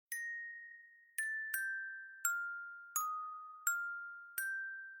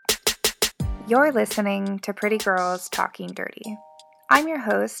You're listening to Pretty Girls Talking Dirty. I'm your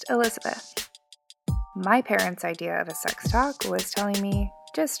host, Elizabeth. My parents' idea of a sex talk was telling me,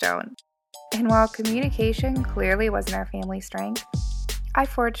 just don't. And while communication clearly wasn't our family strength, I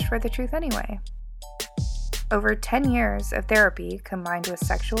forged for the truth anyway. Over 10 years of therapy combined with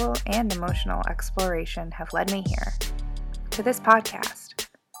sexual and emotional exploration have led me here, to this podcast.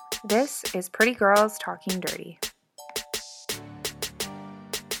 This is Pretty Girls Talking Dirty.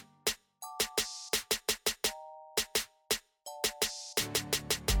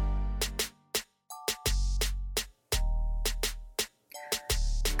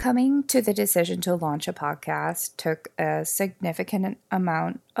 Coming to the decision to launch a podcast took a significant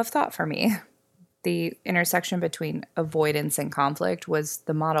amount of thought for me. The intersection between avoidance and conflict was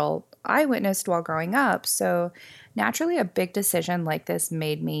the model I witnessed while growing up, so naturally a big decision like this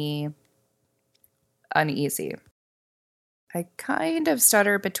made me uneasy. I kind of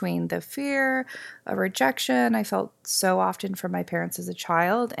stuttered between the fear of rejection I felt so often from my parents as a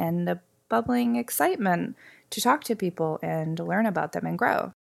child and the bubbling excitement to talk to people and learn about them and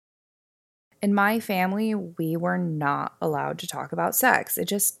grow. In my family, we were not allowed to talk about sex. It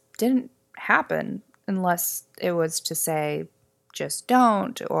just didn't happen unless it was to say, just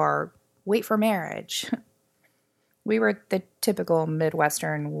don't, or wait for marriage. We were the typical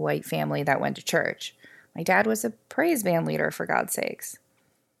Midwestern white family that went to church. My dad was a praise band leader, for God's sakes.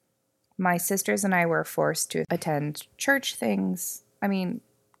 My sisters and I were forced to attend church things. I mean,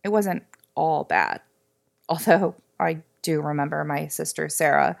 it wasn't all bad. Although I do remember my sister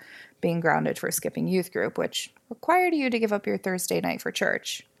Sarah being grounded for skipping youth group, which required you to give up your Thursday night for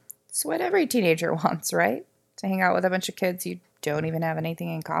church. It's what every teenager wants, right? To hang out with a bunch of kids you don't even have anything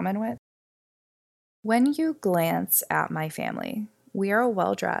in common with. When you glance at my family, we are a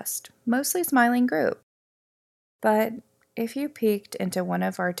well-dressed, mostly smiling group. But if you peeked into one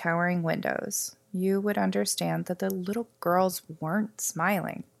of our towering windows, you would understand that the little girls weren't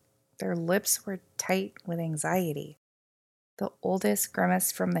smiling. Their lips were tight with anxiety. The oldest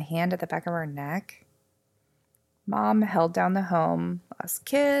grimaced from the hand at the back of her neck. Mom held down the home, us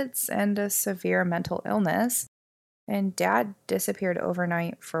kids, and a severe mental illness, and Dad disappeared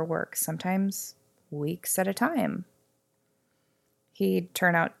overnight for work, sometimes weeks at a time. He'd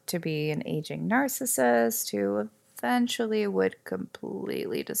turn out to be an aging narcissist who eventually would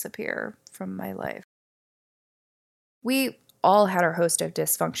completely disappear from my life. We all had our host of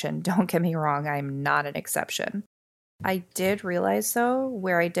dysfunction, don't get me wrong, I'm not an exception. I did realize, though,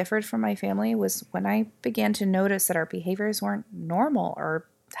 where I differed from my family was when I began to notice that our behaviors weren't normal or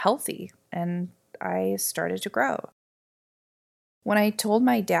healthy, and I started to grow. When I told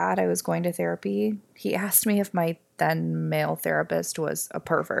my dad I was going to therapy, he asked me if my then male therapist was a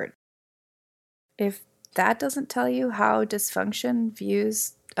pervert. If that doesn't tell you how dysfunction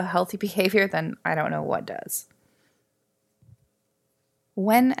views a healthy behavior, then I don't know what does.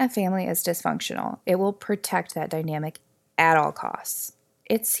 When a family is dysfunctional, it will protect that dynamic at all costs.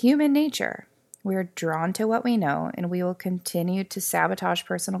 It's human nature. We're drawn to what we know, and we will continue to sabotage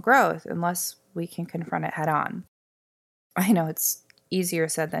personal growth unless we can confront it head on. I know it's easier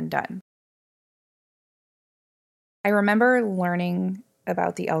said than done. I remember learning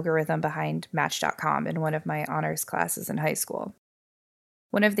about the algorithm behind Match.com in one of my honors classes in high school.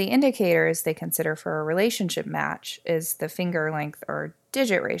 One of the indicators they consider for a relationship match is the finger length or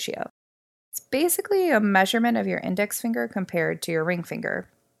digit ratio. It's basically a measurement of your index finger compared to your ring finger.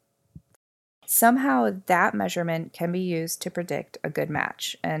 Somehow that measurement can be used to predict a good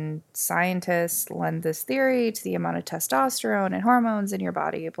match, and scientists lend this theory to the amount of testosterone and hormones in your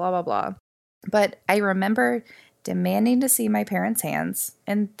body, blah, blah, blah. But I remember demanding to see my parents' hands,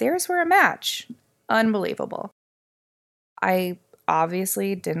 and theirs were a match. Unbelievable. I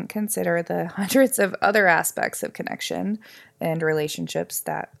obviously didn't consider the hundreds of other aspects of connection and relationships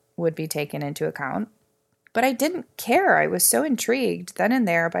that would be taken into account. But I didn't care. I was so intrigued then and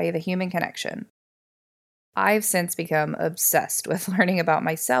there by the human connection. I've since become obsessed with learning about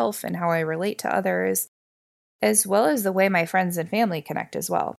myself and how I relate to others, as well as the way my friends and family connect as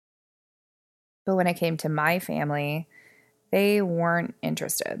well. But when it came to my family, they weren't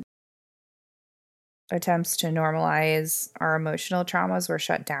interested. Attempts to normalize our emotional traumas were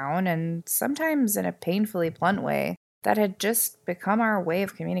shut down, and sometimes in a painfully blunt way that had just become our way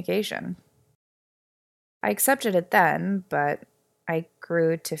of communication. I accepted it then, but I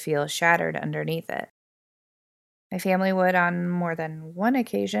grew to feel shattered underneath it. My family would, on more than one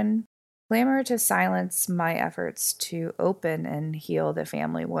occasion, clamor to silence my efforts to open and heal the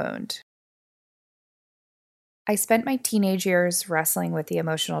family wound. I spent my teenage years wrestling with the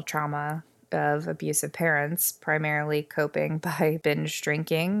emotional trauma of abusive parents, primarily coping by binge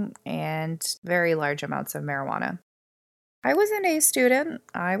drinking and very large amounts of marijuana. I was an A student.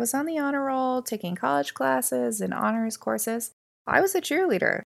 I was on the honor roll, taking college classes and honors courses. I was a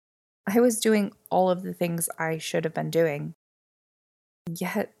cheerleader. I was doing all of the things I should have been doing.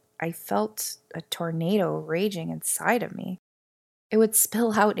 Yet I felt a tornado raging inside of me. It would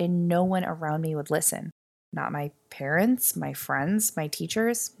spill out and no one around me would listen. Not my parents, my friends, my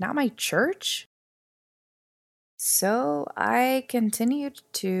teachers, not my church. So I continued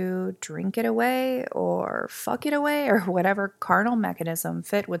to drink it away or fuck it away or whatever carnal mechanism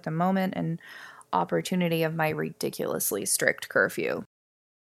fit with the moment and opportunity of my ridiculously strict curfew.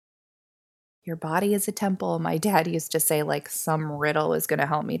 Your body is a temple, my dad used to say, like some riddle was going to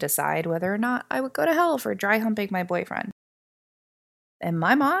help me decide whether or not I would go to hell for dry humping my boyfriend. And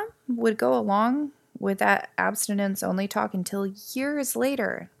my mom would go along with that abstinence only talk until years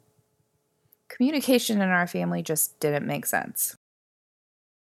later. Communication in our family just didn't make sense.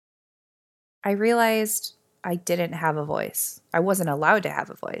 I realized I didn't have a voice. I wasn't allowed to have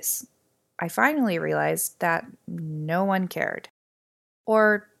a voice. I finally realized that no one cared.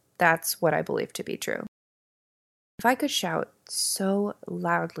 Or that's what I believed to be true. If I could shout so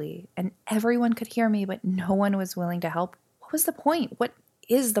loudly and everyone could hear me, but no one was willing to help, what was the point? What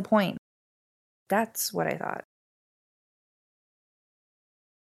is the point? That's what I thought.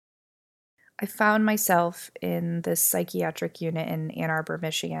 I found myself in this psychiatric unit in Ann Arbor,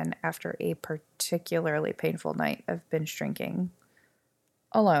 Michigan after a particularly painful night of binge drinking.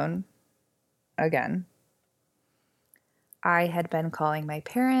 Alone. Again. I had been calling my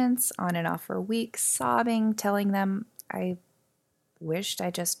parents on and off for weeks, sobbing, telling them I wished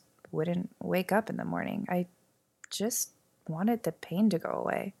I just wouldn't wake up in the morning. I just wanted the pain to go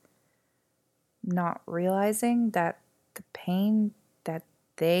away. Not realizing that the pain that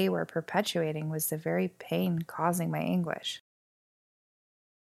they were perpetuating was the very pain causing my anguish.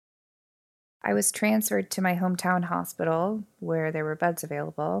 I was transferred to my hometown hospital where there were beds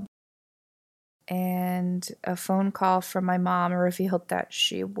available, and a phone call from my mom revealed that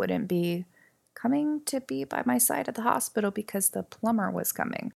she wouldn't be coming to be by my side at the hospital because the plumber was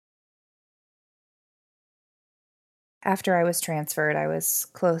coming. After I was transferred, I was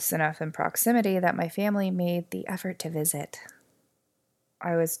close enough in proximity that my family made the effort to visit.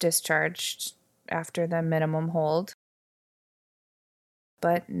 I was discharged after the minimum hold,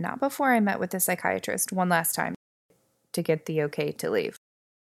 but not before I met with the psychiatrist one last time to get the okay to leave.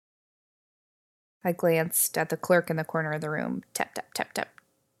 I glanced at the clerk in the corner of the room, tap, tap, tap, tap,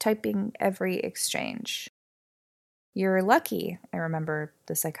 typing every exchange. "You're lucky," I remember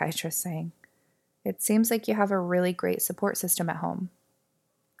the psychiatrist saying. "It seems like you have a really great support system at home."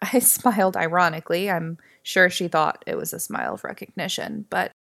 I smiled ironically. I'm sure she thought it was a smile of recognition,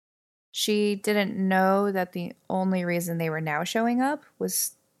 but she didn't know that the only reason they were now showing up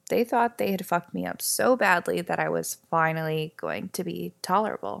was they thought they had fucked me up so badly that I was finally going to be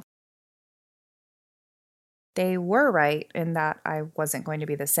tolerable. They were right in that I wasn't going to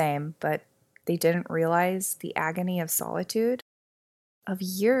be the same, but they didn't realize the agony of solitude, of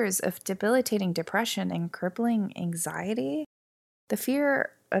years of debilitating depression and crippling anxiety, the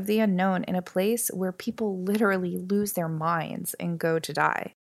fear of the unknown in a place where people literally lose their minds and go to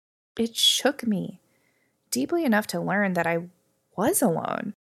die. It shook me deeply enough to learn that I was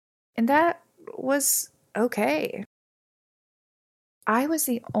alone, and that was okay. I was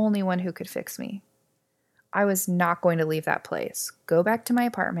the only one who could fix me. I was not going to leave that place, go back to my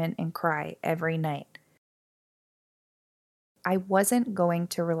apartment, and cry every night. I wasn't going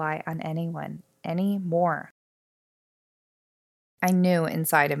to rely on anyone anymore. I knew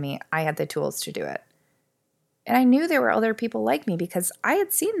inside of me I had the tools to do it. And I knew there were other people like me because I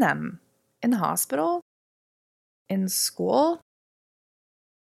had seen them in the hospital, in school,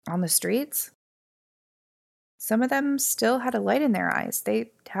 on the streets. Some of them still had a light in their eyes.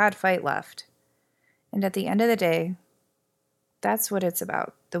 They had fight left. And at the end of the day, that's what it's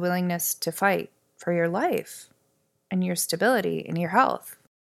about, the willingness to fight for your life and your stability and your health.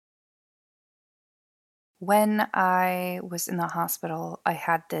 When I was in the hospital, I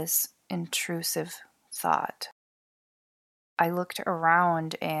had this intrusive thought. I looked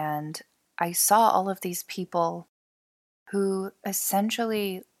around and I saw all of these people who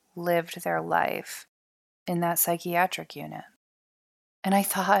essentially lived their life in that psychiatric unit. And I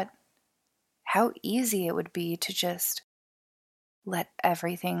thought how easy it would be to just let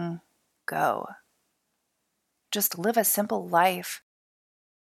everything go. Just live a simple life.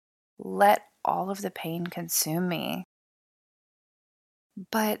 Let all of the pain consume me.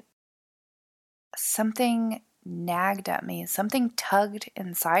 But something nagged at me. Something tugged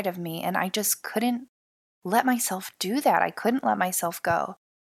inside of me, and I just couldn't let myself do that. I couldn't let myself go.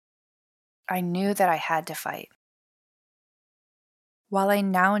 I knew that I had to fight. While I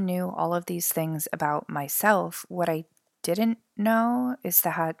now knew all of these things about myself, what I didn't know is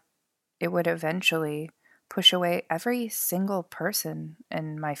that it would eventually push away every single person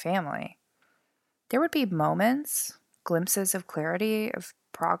in my family. There would be moments, glimpses of clarity, of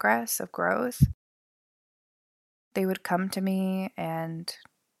progress, of growth. They would come to me and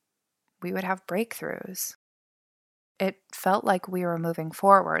we would have breakthroughs. It felt like we were moving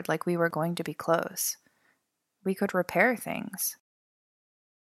forward, like we were going to be close. We could repair things.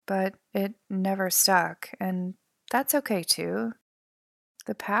 But it never stuck, and that's okay too.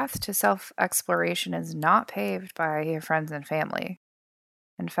 The path to self-exploration is not paved by your friends and family.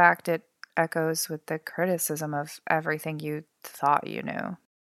 In fact, it echoes with the criticism of everything you thought you knew.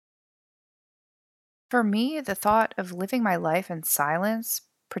 For me, the thought of living my life in silence,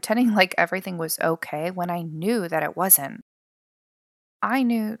 pretending like everything was okay when I knew that it wasn't. I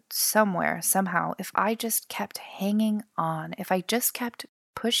knew somewhere, somehow, if I just kept hanging on, if I just kept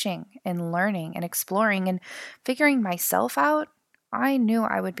pushing and learning and exploring and figuring myself out, I knew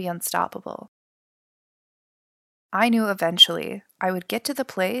I would be unstoppable. I knew eventually I would get to the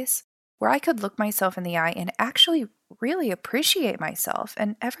place where I could look myself in the eye and actually really appreciate myself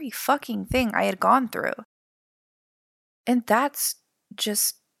and every fucking thing I had gone through. And that's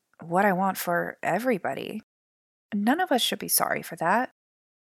just what I want for everybody. None of us should be sorry for that.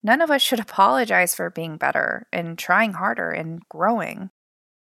 None of us should apologize for being better and trying harder and growing.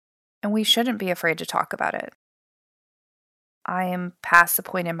 And we shouldn't be afraid to talk about it. I am past the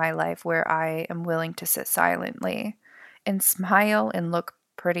point in my life where I am willing to sit silently and smile and look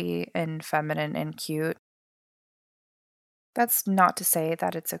pretty and feminine and cute. That's not to say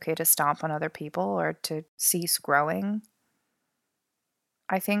that it's okay to stomp on other people or to cease growing.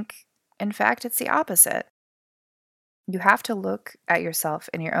 I think, in fact, it's the opposite. You have to look at yourself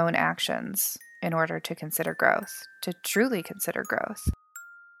and your own actions in order to consider growth, to truly consider growth.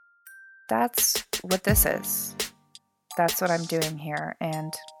 That's what this is. That's what I'm doing here,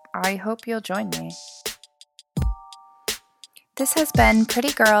 and I hope you'll join me. This has been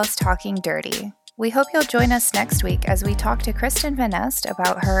Pretty Girls Talking Dirty. We hope you'll join us next week as we talk to Kristen Van Est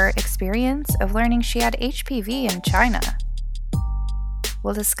about her experience of learning she had HPV in China.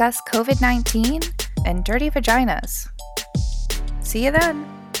 We'll discuss COVID-19 and dirty vaginas. See you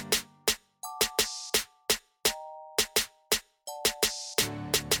then!